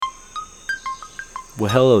Well,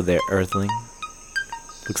 hello there, Earthling.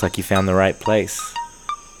 Looks like you found the right place.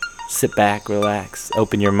 Sit back, relax,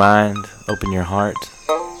 open your mind, open your heart.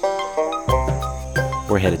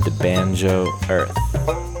 We're headed to Banjo Earth.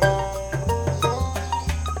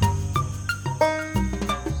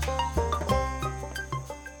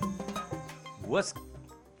 What's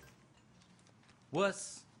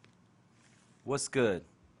what's what's good?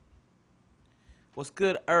 What's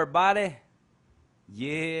good, everybody?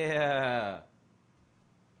 Yeah,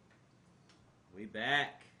 we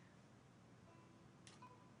back.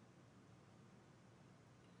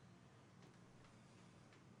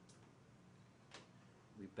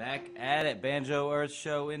 We back at it. Banjo Earth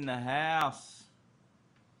Show in the house.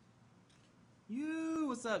 You,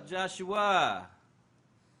 what's up, Joshua?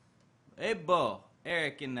 Hey, Bo.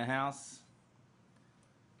 Eric in the house.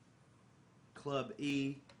 Club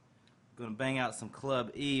E. Gonna bang out some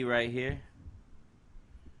Club E right here.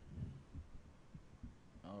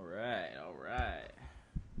 Alright, alright.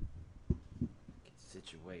 Get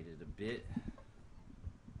situated a bit.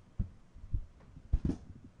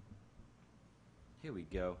 Here we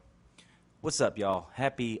go. What's up, y'all?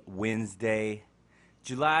 Happy Wednesday,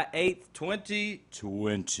 July 8th,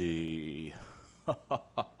 2020.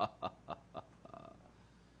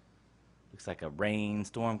 Looks like a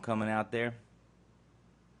rainstorm coming out there.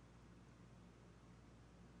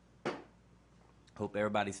 Hope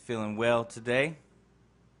everybody's feeling well today.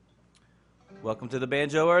 Welcome to the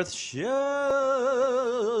Banjo Earth Show.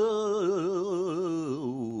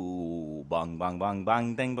 Bang bang bang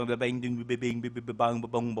bang ding bang bang ding bang bang bang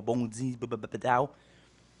bang bang zee ba ba ba dow.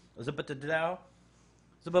 Let's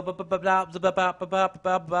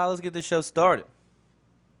get this show started.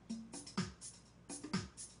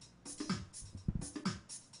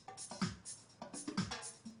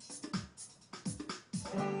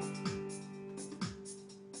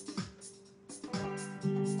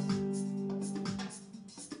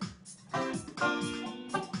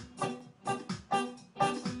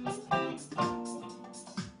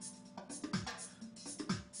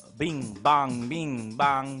 Bing bang bing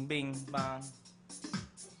bang bing bang.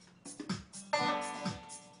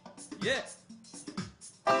 Yeah.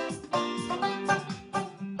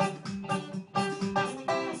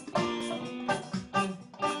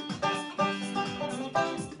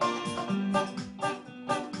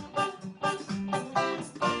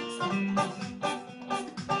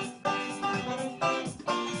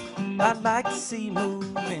 I'd like to see you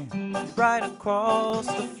moving right across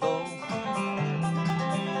the floor.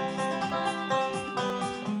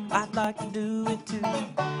 I'd like to do it too,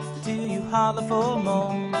 till you holler for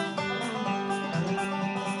more.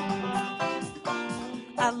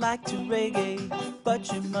 I like to reggae,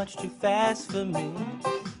 but you're much too fast for me.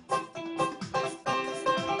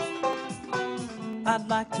 I'd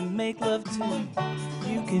like to make love too,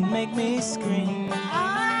 you can make me scream.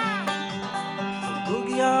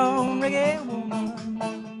 Boogie on, reggae woman,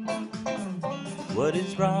 what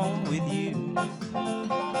is wrong with you?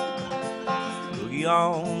 Boogie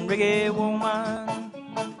on, reggae woman,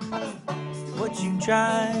 what you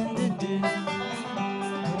trying to do?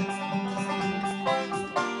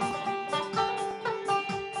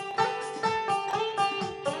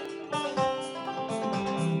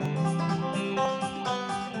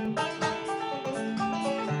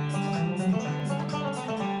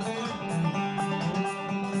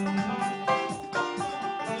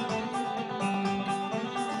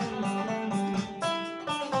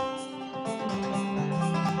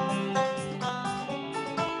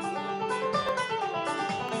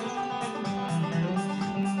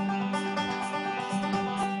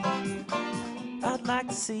 I'd like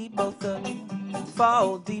to see both of you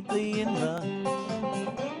fall deeply in love.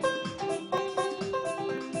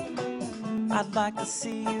 I'd like to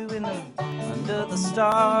see you under the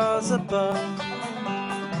stars above.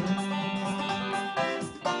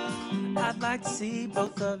 I'd like to see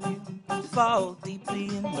both of you fall deeply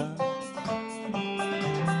in love.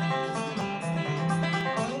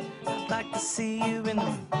 I'd like to see you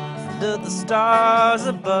under the stars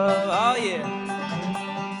above. Oh yeah.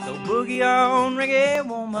 So boogie on, reggae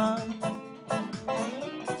woman,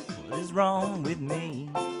 what is wrong with me?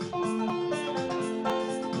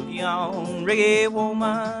 Boogie on, reggae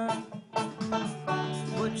woman,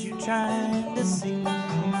 what you trying to see?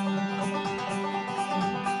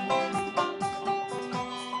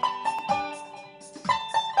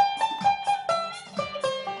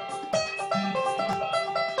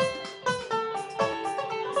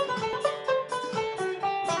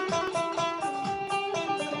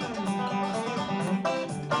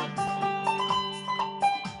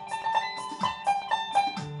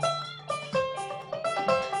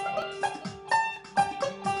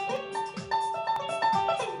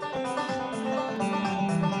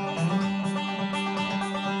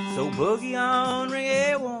 boogie on,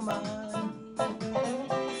 reggae woman.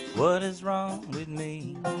 What is wrong with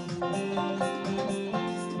me?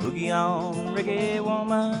 Boogie on, reggae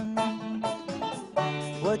woman.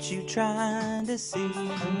 What you trying to see?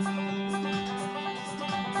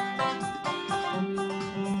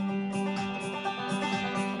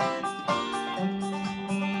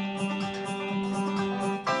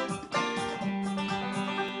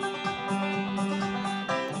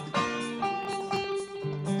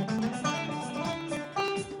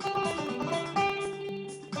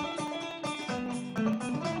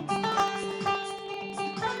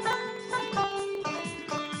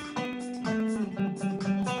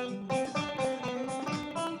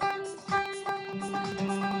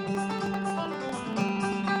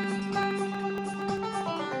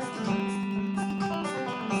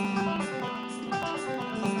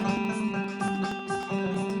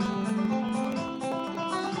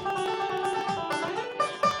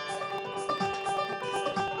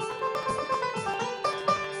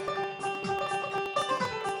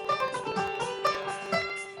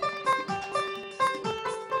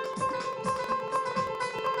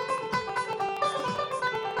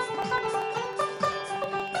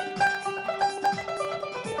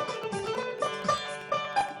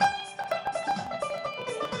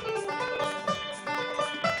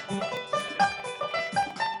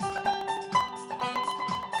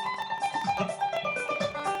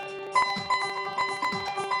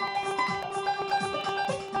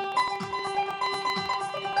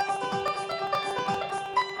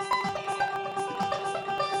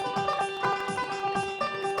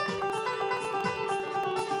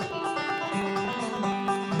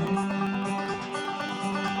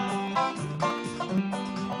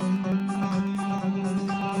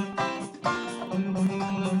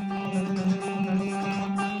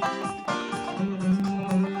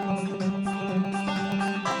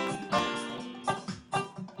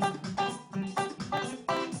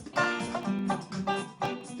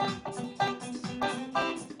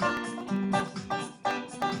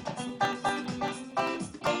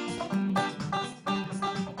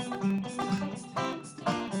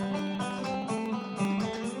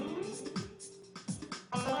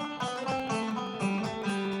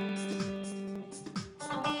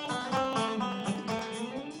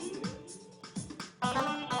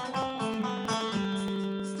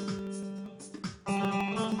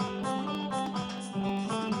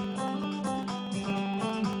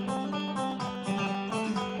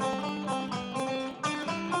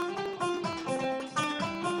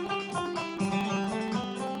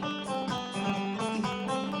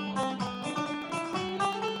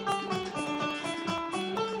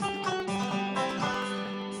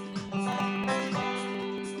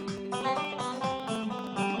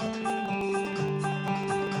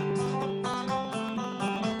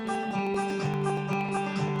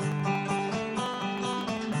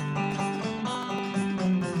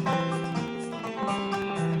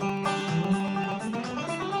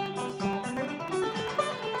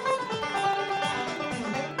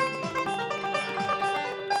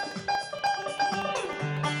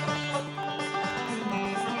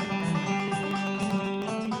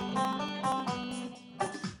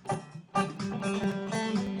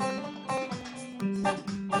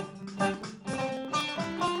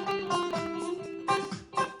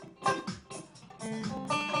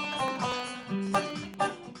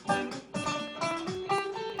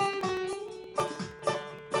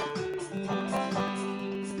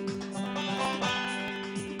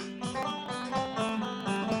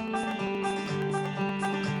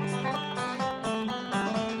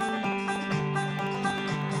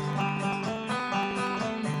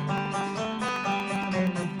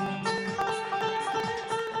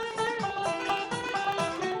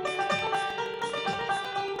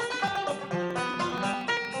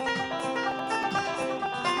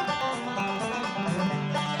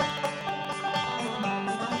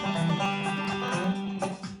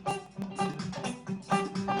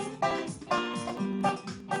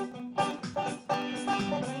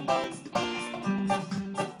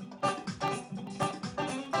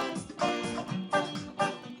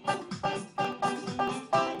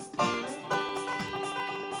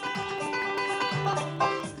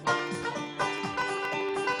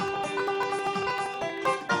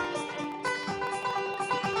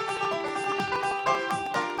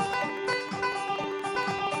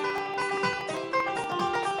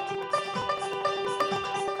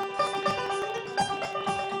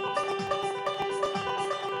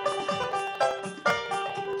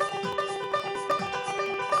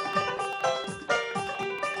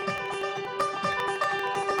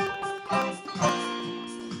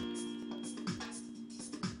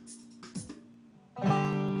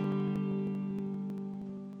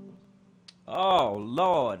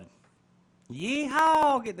 Lord.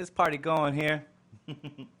 Yeehaw! Get this party going here.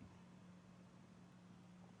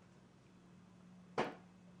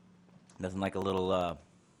 Nothing like a little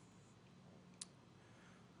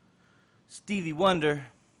Stevie Wonder,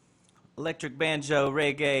 electric banjo,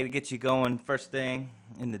 reggae to get you going first thing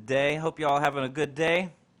in the day. Hope you all having a good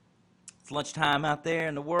day. It's lunchtime out there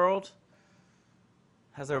in the world.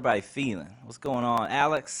 How's everybody feeling? What's going on?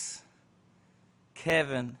 Alex,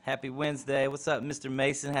 Kevin, happy Wednesday. What's up, Mr.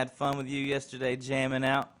 Mason? Had fun with you yesterday jamming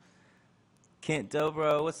out. Kent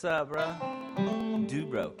Dobro, what's up, bro?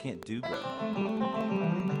 Dubro, Kent Dubro.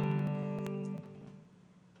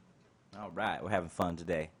 All right, we're having fun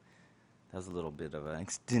today. That was a little bit of an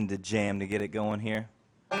extended jam to get it going here.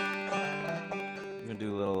 We're gonna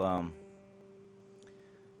do a little,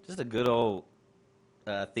 just a good old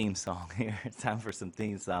theme song here. It's time for some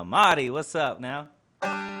theme song. Marty, what's up now?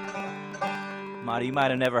 Marty, you might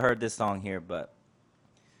have never heard this song here, but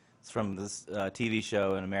it's from this TV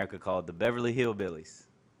show in America called The Beverly Hillbillies.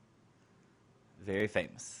 Very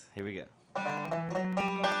famous. Here we go.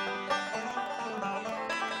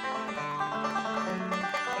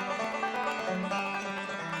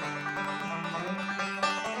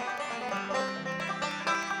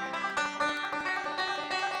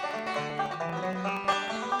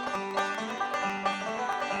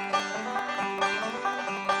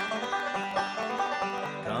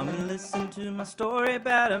 Come and listen to my story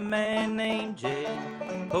about a man named Jed.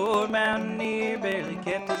 Poor mountaineer, barely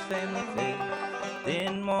kept his family fed.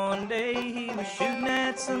 Then one day he was shooting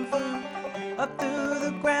at some food. Up through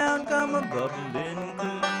the ground come a bubbling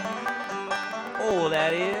crew. Oh,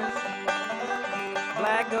 that is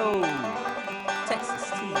Black Gold,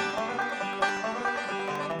 Texas tea.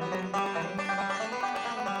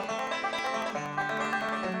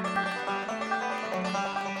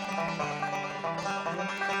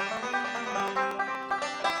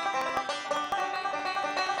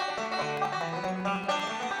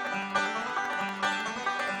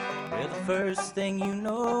 First thing you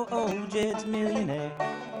know, old Jed's millionaire.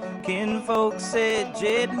 Kinfolk said,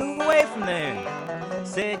 Jed, move away from there.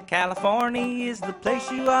 Said, California is the place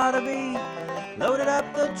you ought to be. Loaded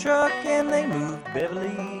up the truck and they moved Beverly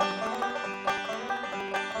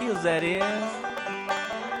Hills, that is.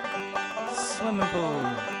 Swimming pool.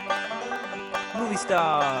 Movie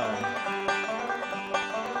star.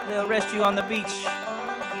 They'll arrest you on the beach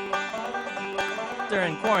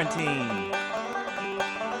during quarantine.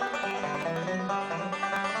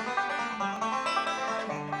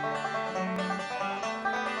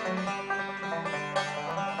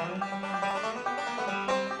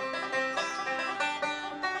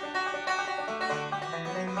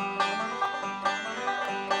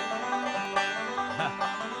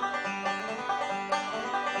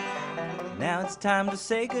 Now it's time to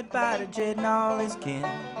say goodbye to Jed and all his kin.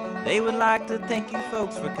 They would like to thank you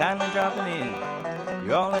folks for kindly dropping in.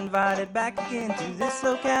 You're all invited back again to this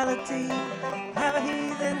locality. Have a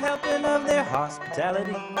heathen helping of their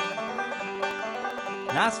hospitality.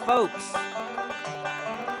 Nice folks.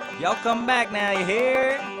 Y'all come back now, you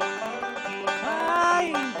hear?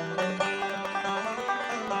 Aye.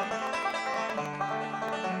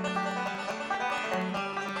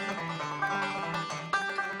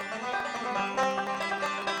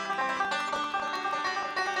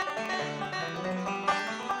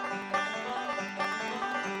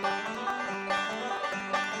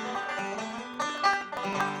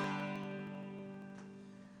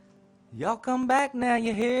 Y'all come back now,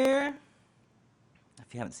 you hear?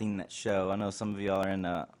 If you haven't seen that show, I know some of y'all are in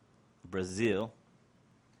Brazil.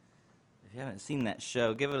 If you haven't seen that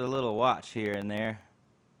show, give it a little watch here and there.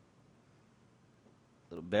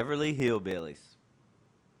 Little Beverly Hillbillies.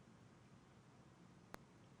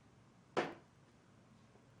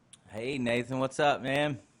 Hey Nathan, what's up,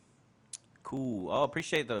 man? Cool. Oh,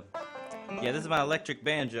 appreciate the... Yeah, this is my electric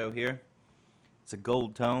banjo here. It's a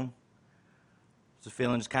gold tone. So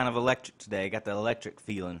feeling just kind of electric today. Got the electric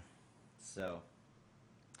feeling. So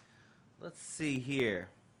let's see here.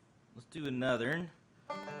 Let's do another.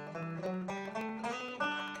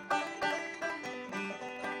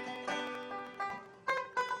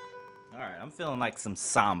 Alright, I'm feeling like some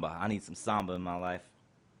samba. I need some samba in my life.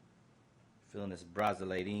 Feeling this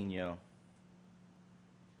Brasileirinho.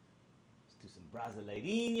 Let's do some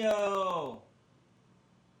Brasileirinho.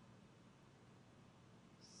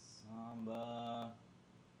 Samba.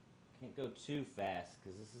 Can't go too fast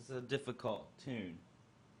because this is a difficult tune.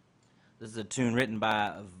 This is a tune written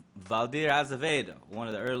by Valdir Azevedo, one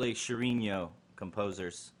of the early Chirino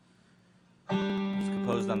composers. It was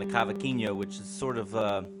composed on the cavaquinho, which is sort of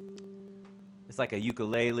It's like a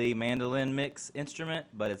ukulele mandolin mix instrument,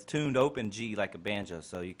 but it's tuned open G like a banjo,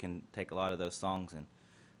 so you can take a lot of those songs and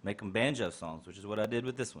make them banjo songs, which is what I did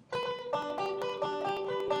with this one.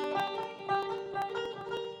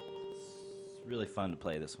 It's really fun to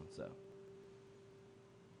play this one. So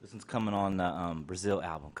this one's coming on the Brazil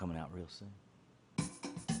album coming out real soon.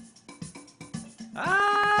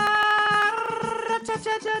 Ah, cha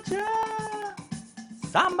cha cha cha,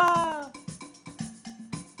 samba.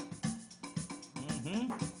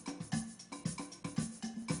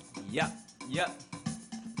 Yep, yep.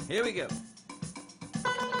 Here we go.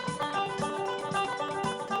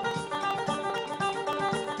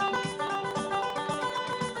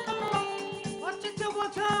 Watch it two more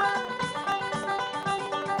times.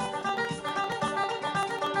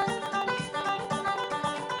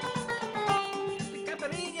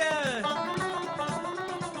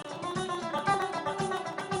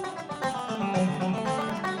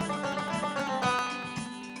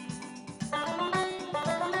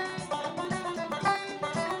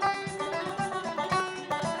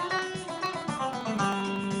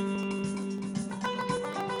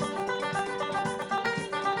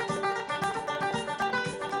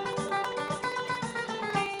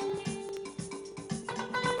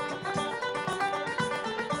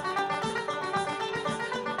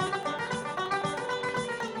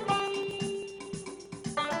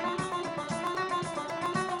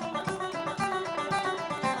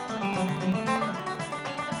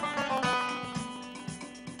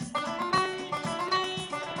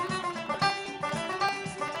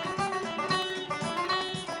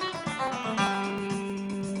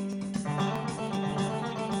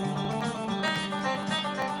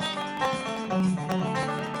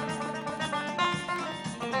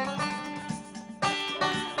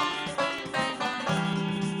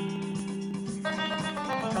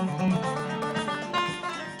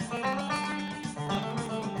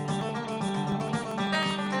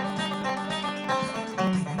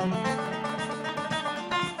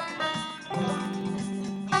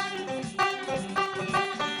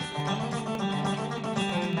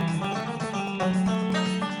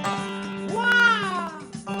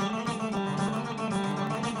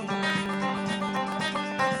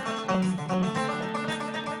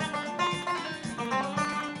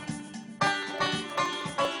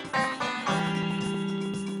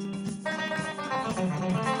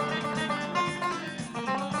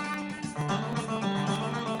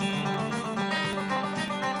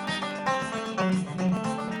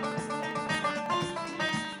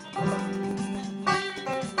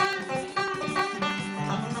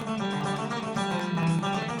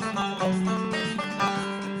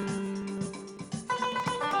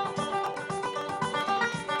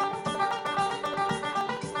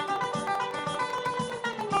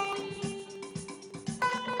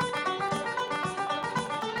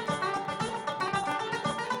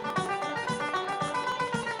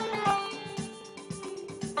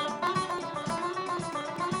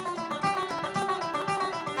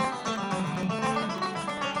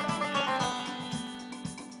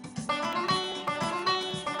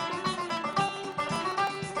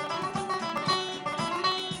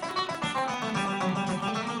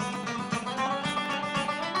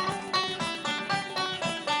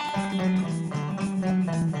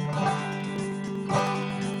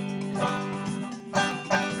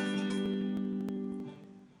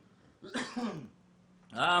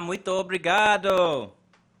 Muito obrigado.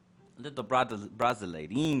 Little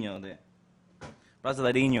brasileirinho there.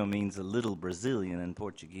 Brasileirinho means a little Brazilian in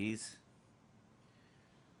Portuguese.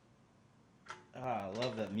 I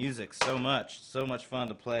love that music so much. So much fun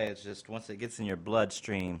to play. It's just once it gets in your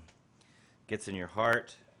bloodstream, gets in your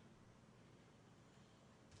heart,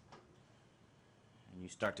 and you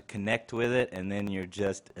start to connect with it, and then you're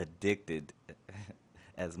just addicted,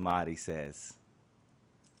 as Marty says.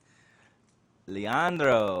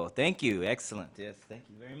 Leandro, thank you. Excellent. Yes, thank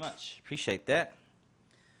you very much. Appreciate that.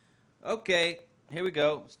 Okay, here we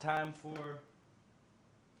go. It's time for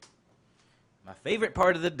my favorite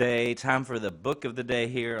part of the day. Time for the book of the day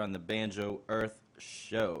here on the Banjo Earth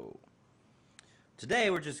Show. Today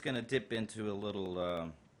we're just going to dip into a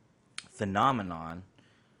little phenomenon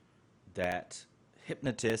that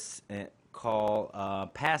hypnotists call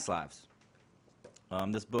past lives.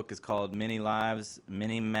 This book is called Many Lives,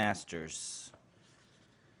 Many Masters,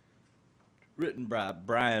 written by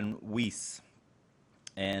Brian Weiss.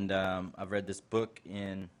 And I've read this book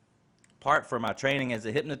in part for my training as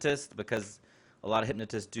a hypnotist, because a lot of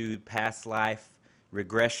hypnotists do past life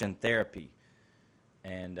regression therapy.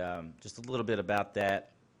 And just a little bit about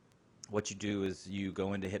that. What you do is you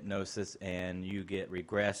go into hypnosis and you get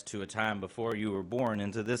regressed to a time before you were born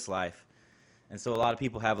into this life. And so a lot of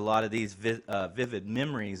people have a lot of these vivid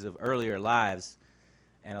memories of earlier lives.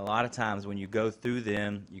 And a lot of times when you go through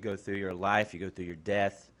them, you go through your life, you go through your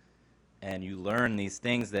death, and you learn these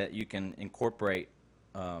things that you can incorporate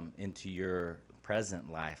into your present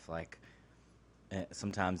life. Like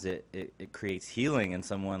sometimes it creates healing in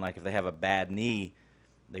someone. Like if they have a bad knee,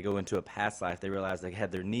 they go into a past life, they realize they had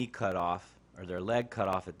their knee cut off or their leg cut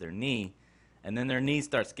off at their knee, and then their knee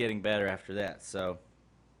starts getting better after that. So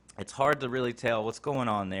it's hard to really tell what's going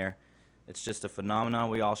on there. It's just a phenomenon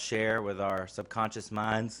we all share with our subconscious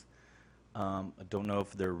minds. I don't know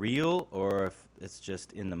if they're real or if it's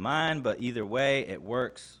just in the mind, but either way, it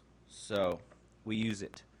works. So we use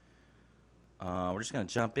it. We're just going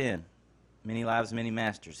to jump in. Many lives, many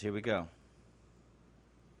masters. Here we go.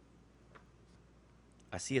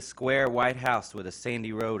 I see a square white house with a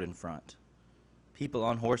sandy road in front. People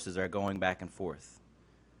on horses are going back and forth.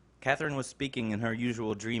 Catherine was speaking in her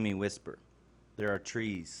usual dreamy whisper. There are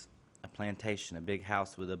trees, a plantation, a big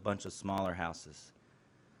house with a bunch of smaller houses,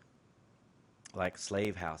 like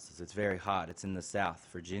slave houses. It's very hot. It's in the South.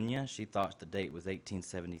 Virginia, she thought the date was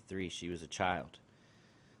 1873. She was a child.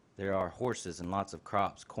 There are horses and lots of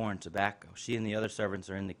crops, corn, tobacco. She and the other servants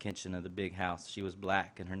are in the kitchen of the big house. She was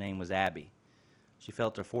black, and her name was Abby. She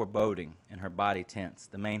felt a foreboding, and her body tense.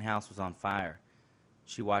 The main house was on fire.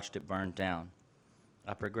 She watched it burn down.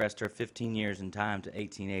 I progressed her 15 years in time to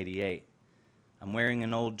 1888. I'm wearing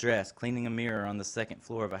an old dress, cleaning a mirror on the second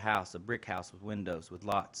floor of a house, a brick house with windows, with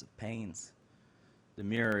lots of panes. The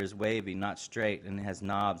mirror is wavy, not straight, and it has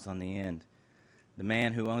knobs on the end. The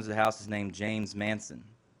man who owns the house is named James Manson.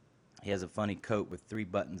 He has a funny coat with 3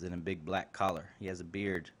 buttons and a big black collar. He has a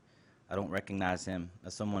beard. I don't recognize him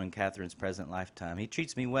as someone in Catherine's present lifetime. He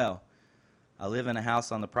treats me well. I live in a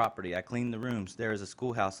house on the property. I clean the rooms. There is a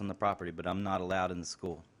schoolhouse on the property, but I'm not allowed in the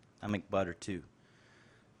school. I make butter, too.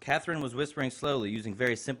 Catherine was whispering slowly, using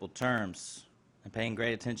very simple terms and paying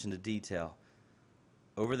great attention to detail.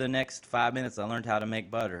 Over the next 5 minutes, I learned how to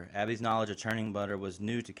make butter. Abby's knowledge of churning butter was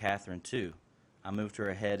new to Catherine, too. I moved her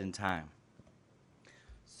ahead in time.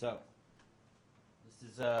 So,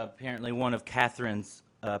 this is apparently one of Catherine's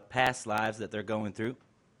past lives that they're going through.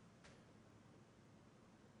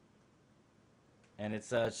 And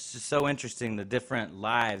it's just so interesting, the different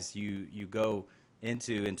lives you go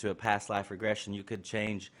into a past life regression. You could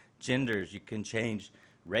change genders, you can change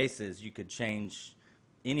races, you could change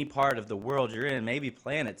any part of the world you're in, maybe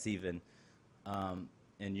planets even. And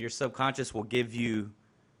your subconscious will give you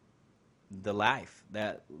the life,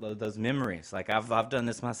 those memories. Like I've done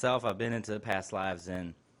this myself. I've been into past lives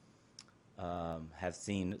and have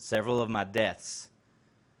seen several of my deaths.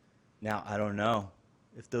 Now, I don't know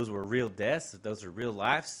if those were real deaths, if those are real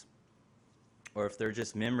lives, or if they're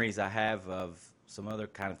just memories I have of some other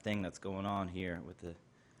kind of thing that's going on here with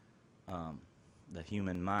the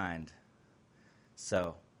human mind.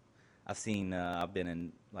 So, I've been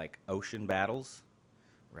in like ocean battles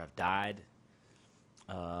where I've died,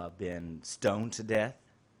 been stoned to death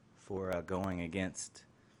for going against,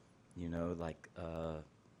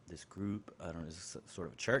 this group. I don't know, this sort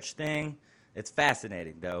of a church thing. It's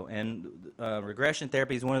fascinating, though, and regression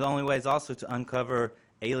therapy is one of the only ways also to uncover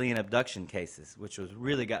alien abduction cases, which was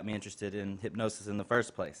really got me interested in hypnosis in the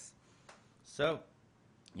first place. So,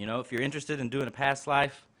 if you're interested in doing a past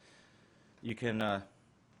life, you can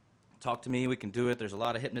talk to me. We can do it. There's a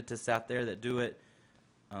lot of hypnotists out there that do it.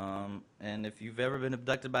 And if you've ever been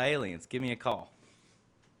abducted by aliens, give me a call.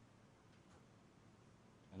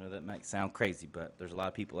 I know that might sound crazy, but there's a lot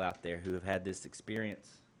of people out there who have had this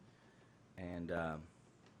experience. And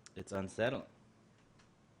it's unsettling.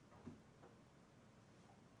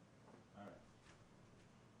 All right.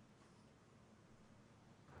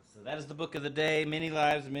 So that is the book of the day, Many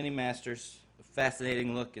Lives, Many Masters. A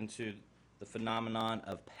fascinating look into the phenomenon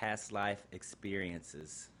of past life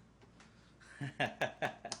experiences.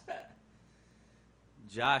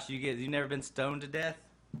 Josh, you never been stoned to death?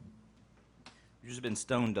 You've just been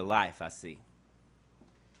stoned to life, I see.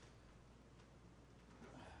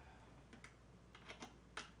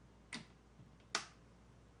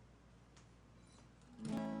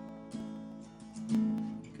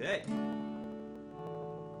 Okay.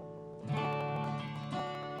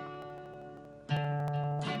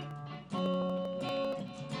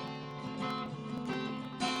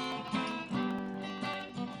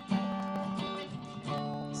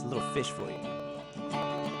 It's a little fish for you.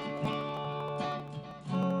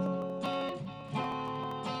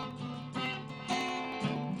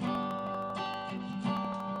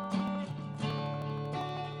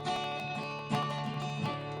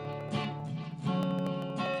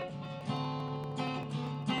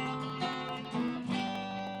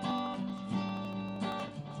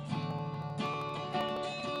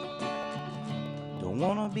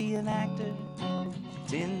 wanna be an actor,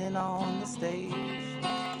 pretending on the stage.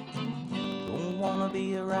 Don't wanna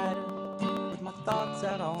be a writer, with my thoughts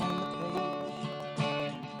out on the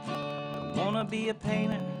page. Don't wanna be a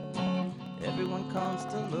painter, everyone comes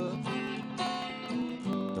to look.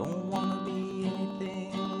 Don't wanna be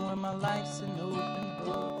anything where my life's an open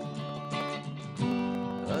book.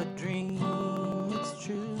 A dream, it's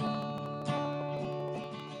true,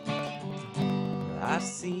 I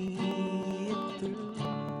see it through.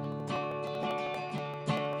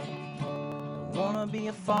 Don't wanna be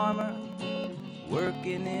a farmer,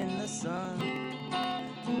 working in the sun.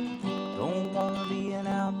 Don't wanna be an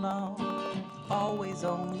outlaw, always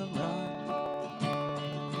on the run.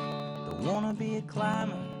 Don't wanna be a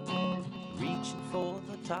climber, reaching for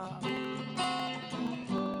the top.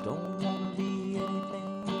 Don't wanna be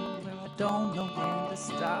anything where I don't know when to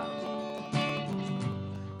stop.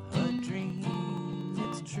 A dream,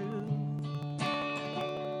 it's true,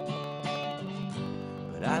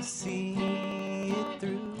 but I see it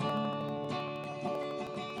through.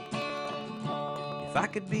 If I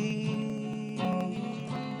could be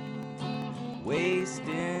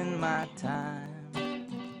wasting my time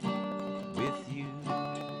with you,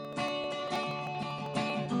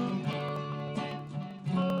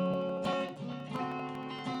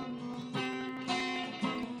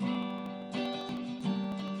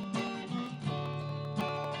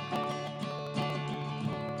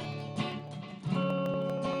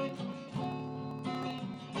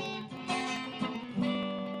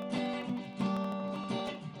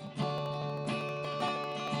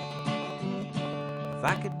 if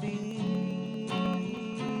I could be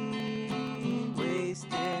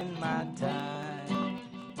wasting my time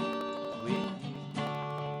with you,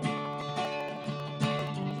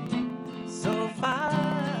 so far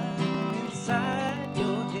inside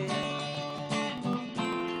your head,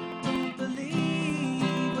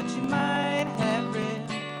 believe what you might have read,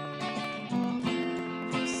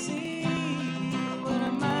 see what I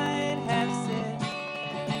might have said,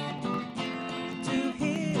 to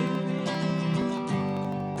hear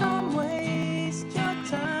come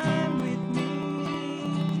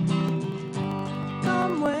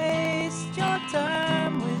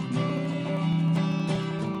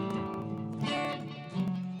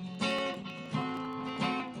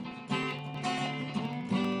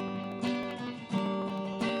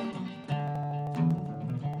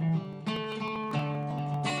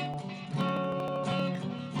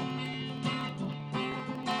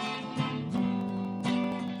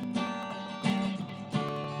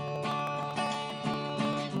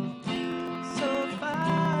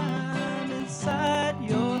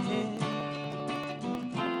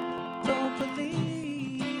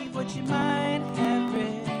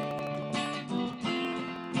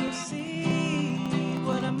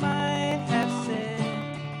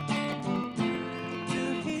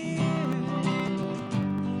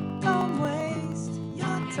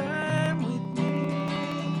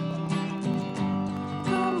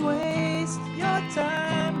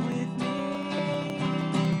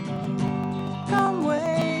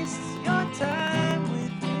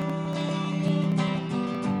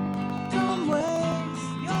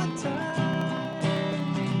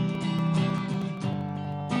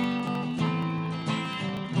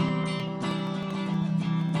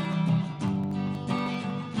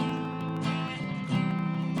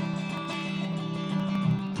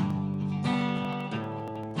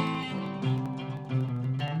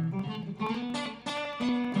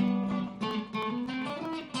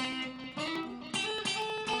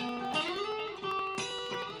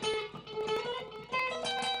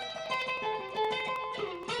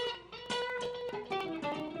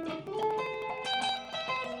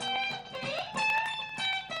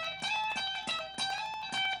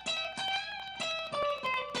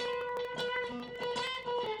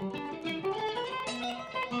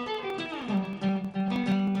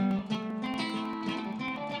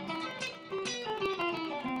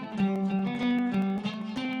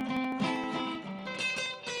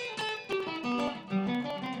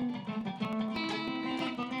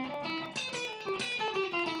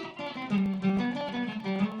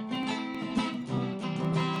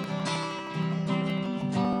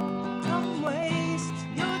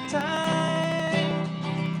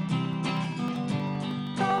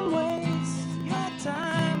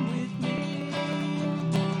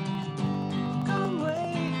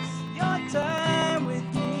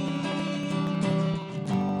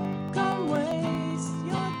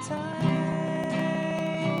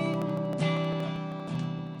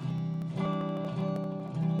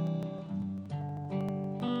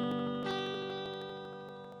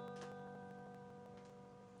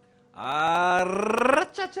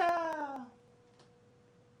cha-cha.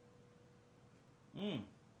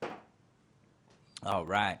 All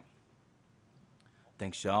right.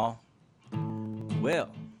 Thanks, y'all. Well,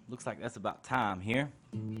 looks like that's about time here.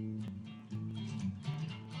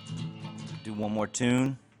 Do one more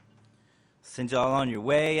tune. Send y'all on your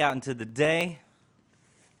way out into the day.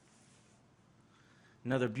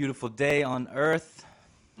 Another beautiful day on earth.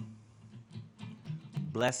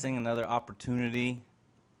 Blessing, another opportunity.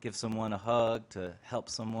 Give someone a hug, to help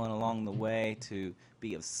someone along the way, to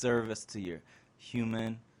be of service to your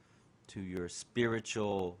human, to your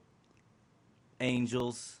spiritual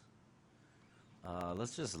angels.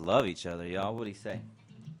 Let's just love each other, y'all. What do you say?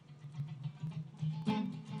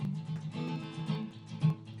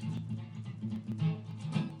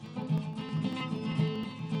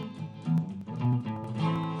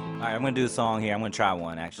 All right, I'm going to do a song here. I'm going to try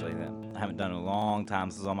one, actually. I haven't done it in a long time.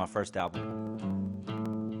 This is on my first album.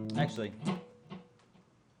 Actually, let's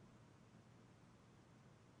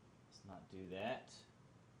not do that.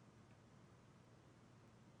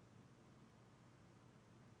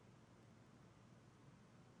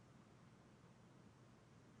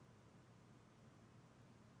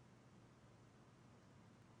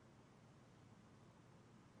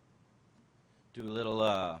 Do a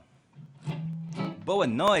little, Boa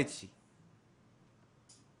Noite.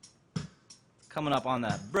 Coming up on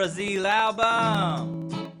the Brazil album.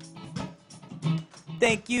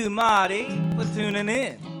 Thank you, Marty, for tuning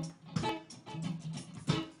in.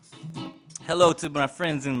 Hello to my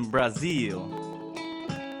friends in Brazil.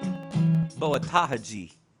 Boa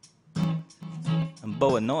tarde. And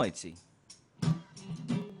boa noite.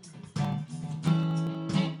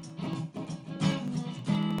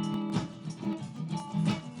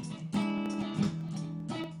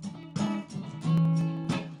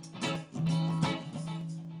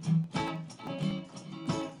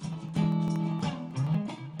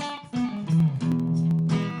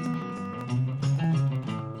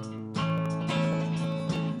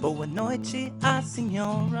 Boa noite, a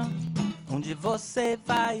senhora. Onde você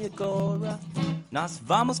vai agora? Nós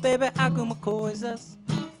vamos beber alguma coisas.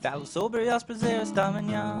 Falo sobre os prazeres da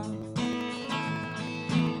manhã.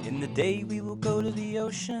 In the day we will go to the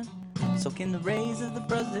ocean, soak in the rays of the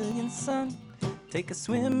Brazilian sun. Take a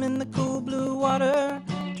swim in the cool blue water.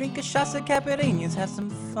 Drink a shot of caipirinhas, have some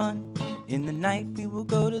fun. In the night we will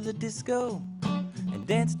go to the disco and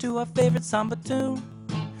dance to our favorite samba tune.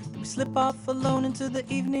 We slip off alone into the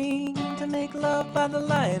evening to make love by the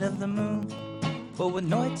light of the moon. Boa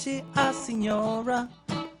noite, a senhora.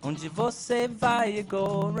 Onde você vai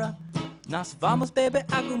agora? Nós vamos beber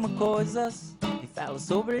alguma coisas e fala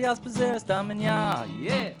sobre os prazeres da manhã.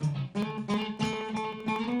 Yeah!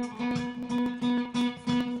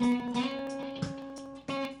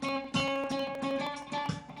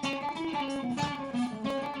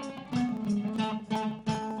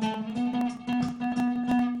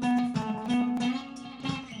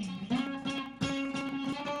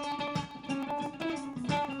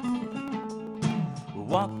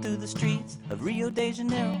 Walk through the streets of Rio de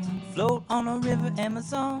Janeiro, float on a river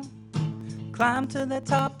Amazon, climb to the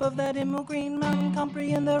top of that emerald green mountain,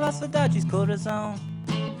 compreender a saudade's corazon.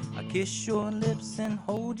 I kiss your lips and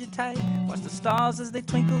hold you tight, watch the stars as they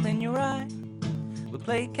twinkle in your eye. We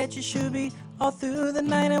play catch-a-shoobie all through the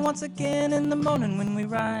night, and once again in the morning when we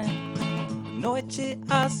ride. Noite,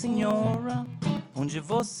 a senhora, onde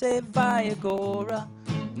você vai agora?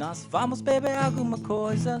 Nós vamos beber alguma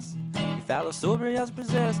coisas e fala sobre os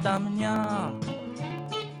prazeres da manhã.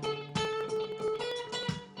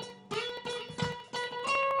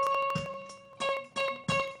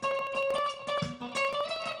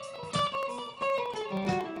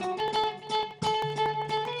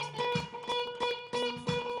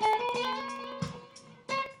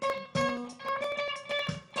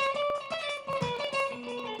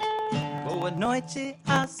 Boa noite,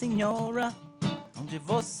 a senhora. Onde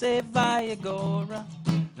você vai agora?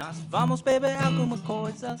 Nós vamos beber alguma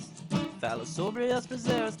coisa. Fala sobre os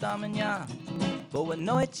prazeres da manhã. Boa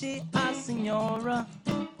noite, a senhora.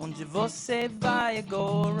 Onde você vai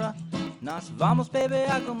agora? Nós vamos beber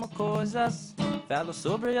alguma coisa. Fala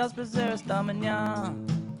sobre os prazeres da manhã.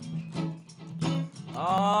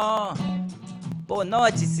 Oh, boa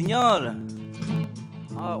noite, senhora.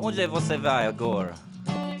 Oh, onde você vai agora?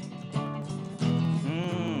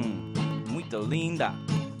 Muito linda.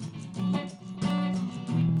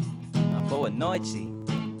 Boa noite.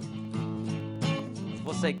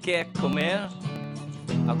 Você quer comer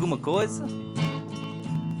alguma coisa?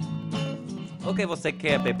 O que você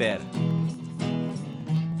quer beber?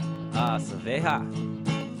 Ah, cerveja?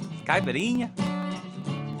 Caipirinha?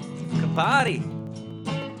 Campari?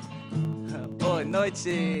 Boa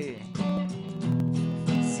noite,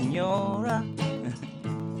 senhora.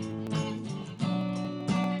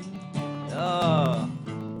 Oh,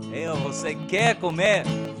 você quer comer?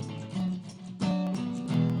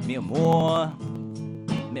 Meu amor,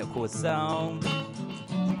 meu coração.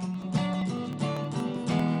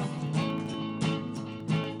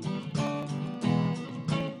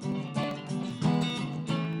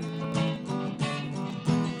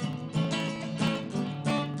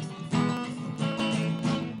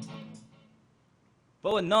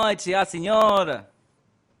 Boa noite, a senhora.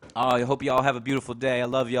 Oh, I hope you all have a beautiful day. I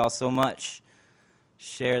love y'all so much.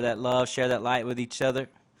 Share that love, share that light with each other.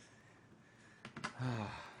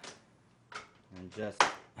 And just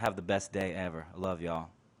have the best day ever. I love y'all.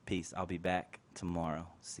 Peace. I'll be back tomorrow.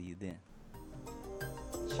 See you then.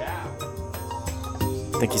 Ciao.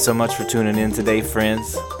 Thank you so much for tuning in today,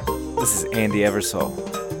 friends. This is Andy Eversole.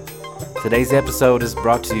 Today's episode is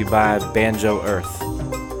brought to you by Banjo Earth.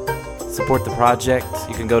 Support the project.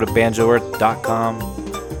 You can go to banjoearth.com,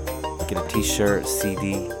 get a t-shirt,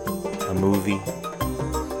 CD, a movie,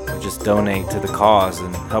 or just donate to the cause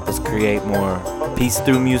and help us create more peace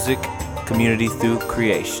through music, community through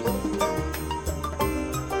creation.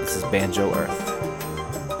 This is Banjo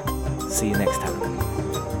Earth. See you next time.